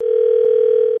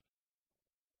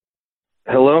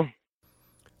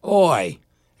Oi,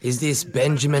 is this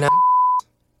Benjamin?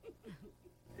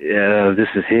 Yeah, this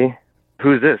is he.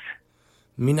 Who's this?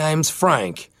 Me name's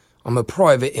Frank. I'm a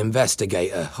private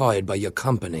investigator hired by your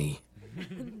company.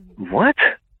 What?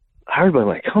 Hired by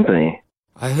my company?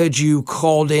 I heard you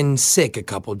called in sick a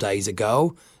couple days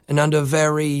ago, and under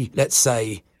very, let's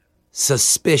say,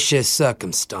 suspicious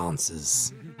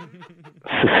circumstances.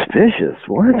 Suspicious?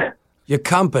 What? Your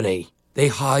company, they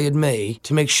hired me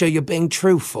to make sure you're being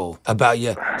truthful about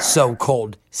your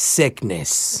so-called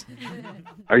sickness.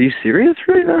 Are you serious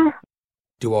right now?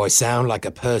 Do I sound like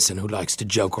a person who likes to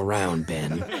joke around,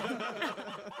 Ben?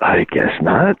 I guess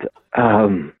not.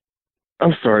 I'm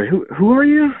sorry, who are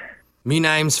you? Me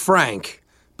name's Frank,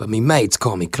 but me mates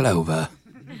call me Clover.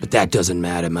 But that doesn't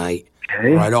matter, mate.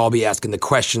 Okay. All right, I'll be asking the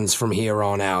questions from here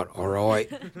on out, all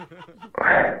right?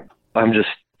 I'm just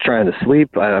trying to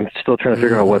sleep. I'm still trying to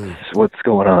figure out what's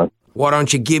going on. Why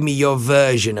don't you give me your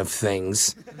version of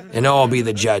things, and I'll be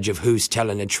the judge of who's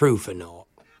telling the truth or not.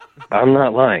 I'm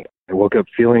not lying. I woke up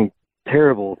feeling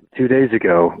terrible 2 days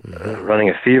ago, running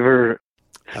a fever,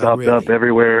 stopped really? up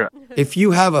everywhere. If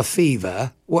you have a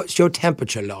fever, what's your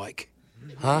temperature like?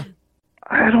 Huh?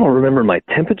 I don't remember my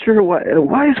temperature.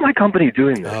 Why is my company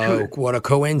doing this? Oh, what a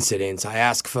coincidence. I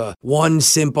ask for one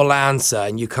simple answer,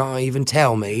 and you can't even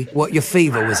tell me what your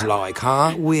fever was like,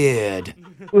 huh? Weird.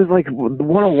 It was like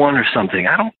 101 or something.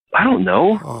 I don't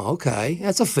know. Oh, okay.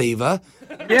 That's a fever.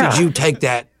 Yeah. Did you take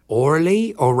that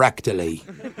orally or rectally?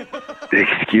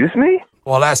 Excuse me?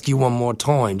 Well, I'll ask you one more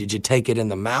time. Did you take it in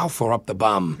the mouth or up the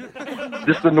bum?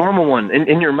 Just the normal one,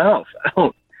 in your mouth.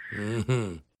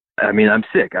 I mean, I'm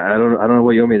sick. I don't know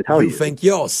what you want me to tell you. You think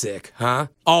you're sick, huh?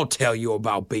 I'll tell you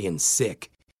about being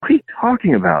sick. What are you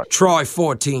talking about? Try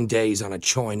 14 days on a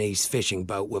Chinese fishing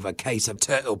boat with a case of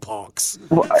turtle pox.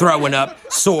 What? Throwing up,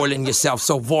 soiling yourself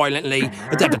so violently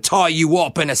that they have to tie you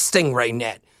up in a stingray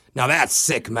net. Now that's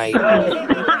sick, mate.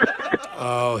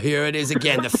 Oh, here it is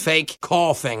again, the fake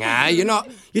coughing, eh?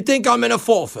 You think I'm in a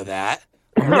fall for that?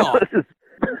 I'm not.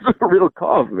 This is a real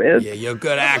cough, man. Yeah, you're a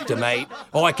good actor, mate.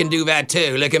 Oh, I can do that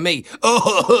too. Look at me.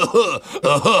 But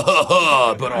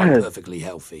I'm perfectly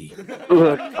healthy.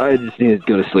 Look, I just need to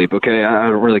go to sleep, okay? I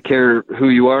don't really care who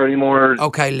you are anymore.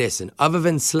 Okay, listen. Other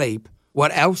than sleep,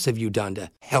 what else have you done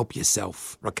to help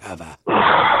yourself recover? Oh,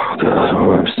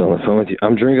 I'm still on the phone with you.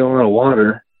 I'm drinking a lot of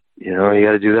water. You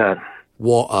gotta do that.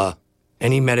 Water.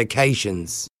 Any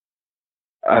medications?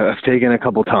 I've taken a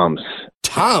couple Tums.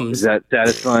 Tums? Is that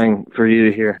satisfying for you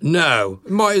to hear? No.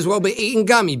 Might as well be eating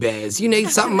gummy bears. You need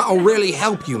something that'll really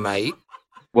help you, mate.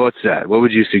 What's that? What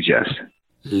would you suggest?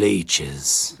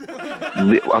 Leeches.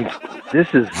 This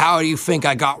is... How do you think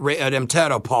I got rid of them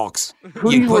turtle pox?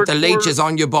 Who do You you put work the for? leeches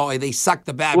on your body, they suck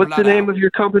the bad blood What's the name out. of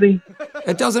your company?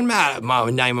 It doesn't matter, my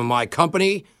name of my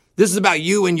company. This is about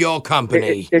you and your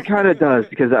company. It kind of does,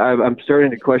 because I'm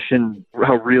starting to question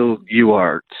how real you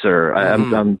are, sir.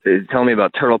 I'm telling me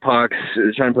about turtle pox,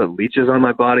 trying to put leeches on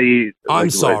my body. I'm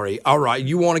sorry. All right,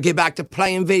 you want to get back to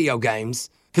playing video games?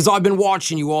 Because I've been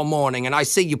watching you all morning, and I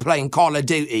see you playing Call of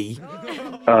Duty.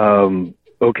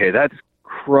 Okay, that's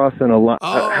crossing a line.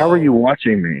 How are you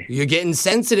watching me? You're getting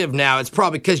sensitive now. It's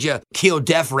probably because your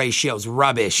kill-death ratio's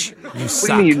rubbish. You What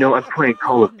suck. do you mean I'm playing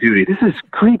Call of Duty? This is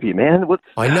creepy, man.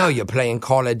 I know you're playing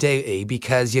Call of Duty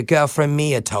because your girlfriend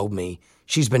Mia told me.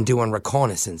 She's been doing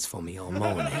reconnaissance for me all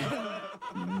morning.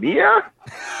 Mia?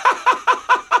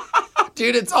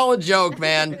 Dude, it's all a joke,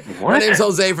 man. What? My name's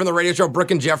Jose from the radio show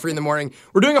Brooke and Jeffrey in the Morning.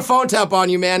 We're doing a phone tap on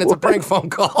you, man. It's a prank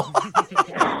phone call.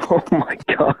 Oh, my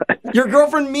God. Your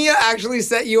girlfriend Mia actually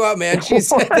set you up, man. She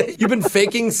said that you've been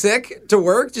faking sick to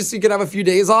work just so you could have a few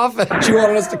days off. She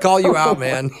wanted us to call you out,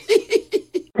 man.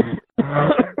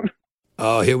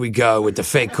 Oh, here we go with the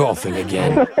fake coughing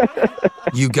again.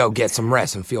 You go get some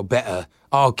rest and feel better.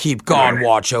 I'll keep guard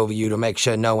watch over you to make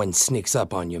sure no one sneaks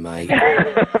up on you, mate.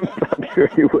 I'm sure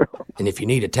you will. And if you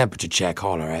need a temperature check,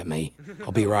 holler at me.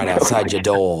 I'll be right outside your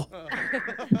door.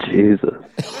 Jesus.